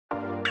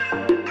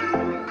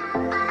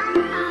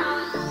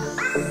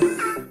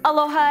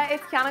Aloha,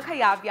 it's Kiana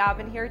Cayabyab,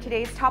 and here are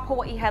today's top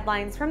Hawaii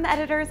headlines from the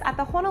editors at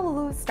the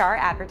Honolulu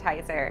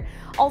Star-Advertiser.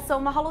 Also,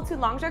 mahalo to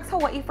Long Drugs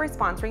Hawaii for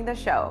sponsoring the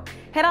show.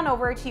 Head on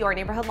over to your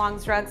neighborhood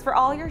Long's Drugs for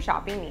all your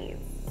shopping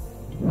needs.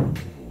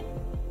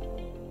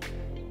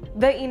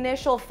 The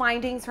initial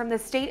findings from the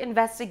state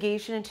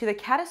investigation into the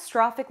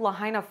catastrophic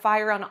Lahaina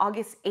fire on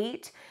August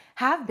 8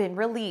 have been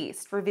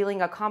released,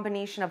 revealing a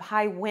combination of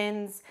high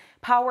winds,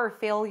 power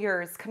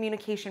failures,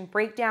 communication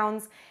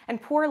breakdowns,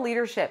 and poor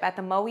leadership at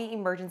the Maui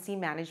Emergency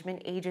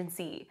Management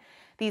Agency.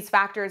 These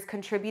factors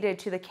contributed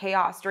to the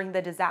chaos during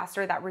the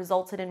disaster that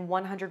resulted in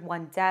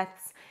 101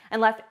 deaths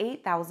and left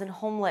 8,000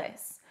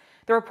 homeless.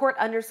 The report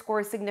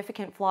underscores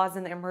significant flaws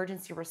in the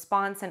emergency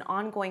response and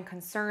ongoing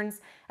concerns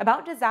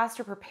about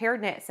disaster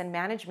preparedness and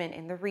management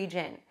in the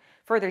region.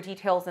 Further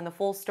details and the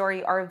full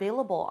story are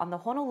available on the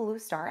Honolulu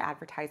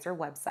Star-Advertiser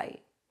website.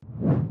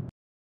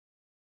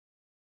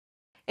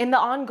 In the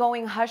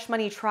ongoing hush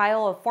money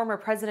trial of former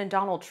President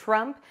Donald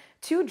Trump,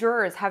 2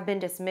 jurors have been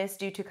dismissed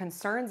due to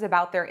concerns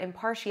about their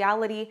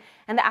impartiality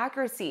and the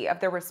accuracy of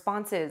their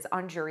responses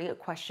on jury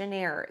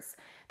questionnaires.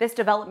 This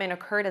development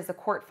occurred as the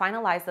court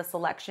finalized the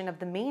selection of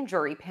the main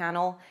jury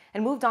panel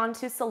and moved on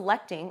to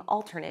selecting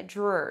alternate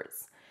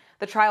jurors.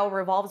 The trial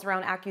revolves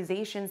around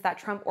accusations that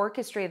Trump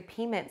orchestrated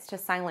payments to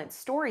silence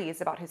stories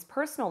about his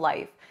personal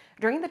life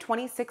during the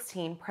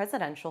 2016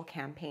 presidential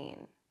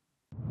campaign.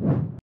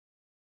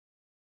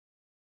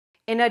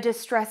 In a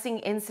distressing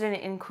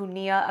incident in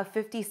Kunia, a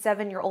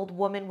 57-year-old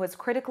woman was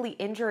critically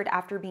injured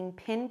after being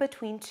pinned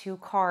between 2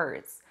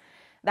 cars.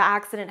 The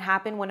accident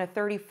happened when a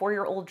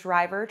 34-year-old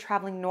driver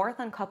traveling north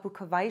on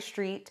Kapukavai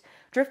Street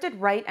drifted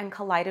right and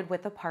collided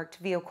with a parked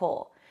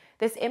vehicle.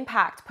 This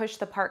impact pushed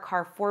the parked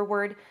car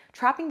forward,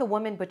 trapping the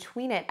woman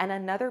between it and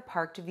another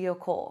parked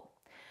vehicle.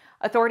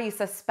 Authorities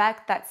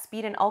suspect that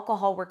speed and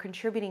alcohol were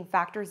contributing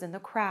factors in the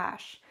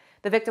crash.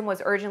 The victim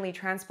was urgently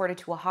transported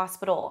to a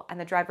hospital, and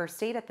the driver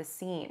stayed at the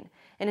scene.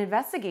 An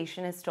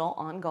investigation is still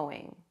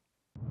ongoing.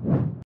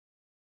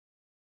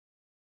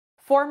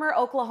 Former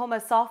Oklahoma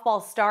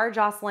softball star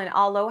Jocelyn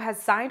Alo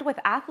has signed with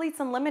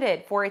Athletes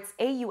Unlimited for its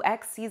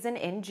AUX season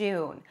in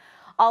June.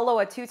 Alo,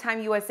 a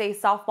 2-time USA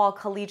Softball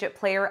Collegiate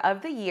Player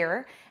of the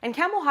Year and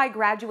Campbell High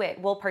graduate,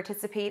 will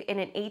participate in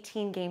an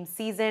 18-game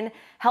season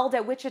held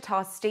at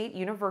Wichita State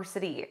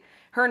University.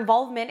 Her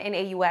involvement in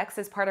AUX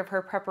is part of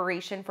her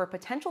preparation for a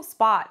potential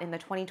spot in the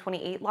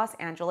 2028 Los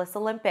Angeles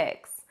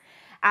Olympics.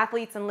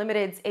 Athletes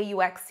Unlimited's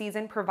AUX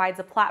season provides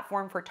a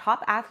platform for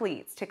top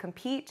athletes to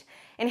compete,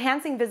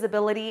 enhancing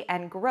visibility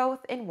and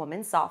growth in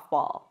women's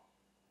softball.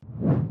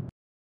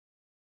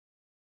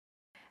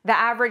 The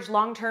average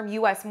long-term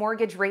U.S.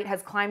 mortgage rate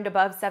has climbed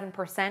above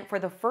 7% for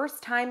the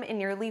first time in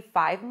nearly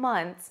 5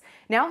 months,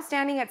 now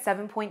standing at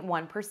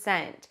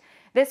 7.1%.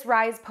 This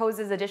rise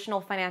poses additional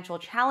financial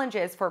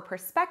challenges for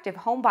prospective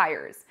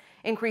homebuyers,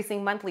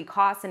 increasing monthly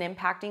costs and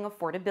impacting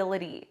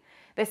affordability.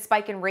 This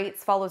spike in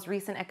rates follows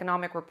recent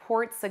economic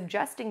reports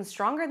suggesting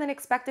stronger than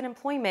expected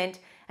employment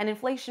and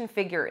inflation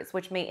figures,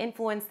 which may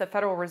influence the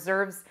Federal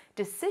Reserve's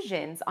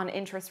decisions on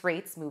interest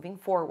rates moving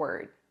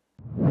forward.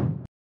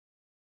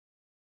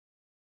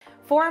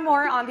 For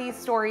more on these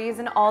stories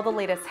and all the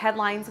latest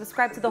headlines,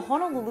 subscribe to the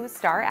Honolulu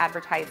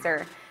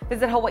Star-Advertiser.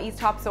 Visit Hawaii's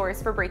top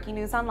source for breaking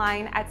news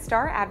online at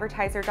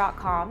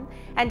staradvertiser.com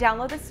and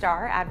download the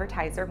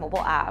Star-Advertiser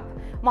mobile app.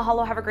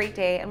 Mahalo, have a great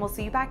day, and we'll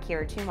see you back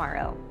here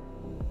tomorrow.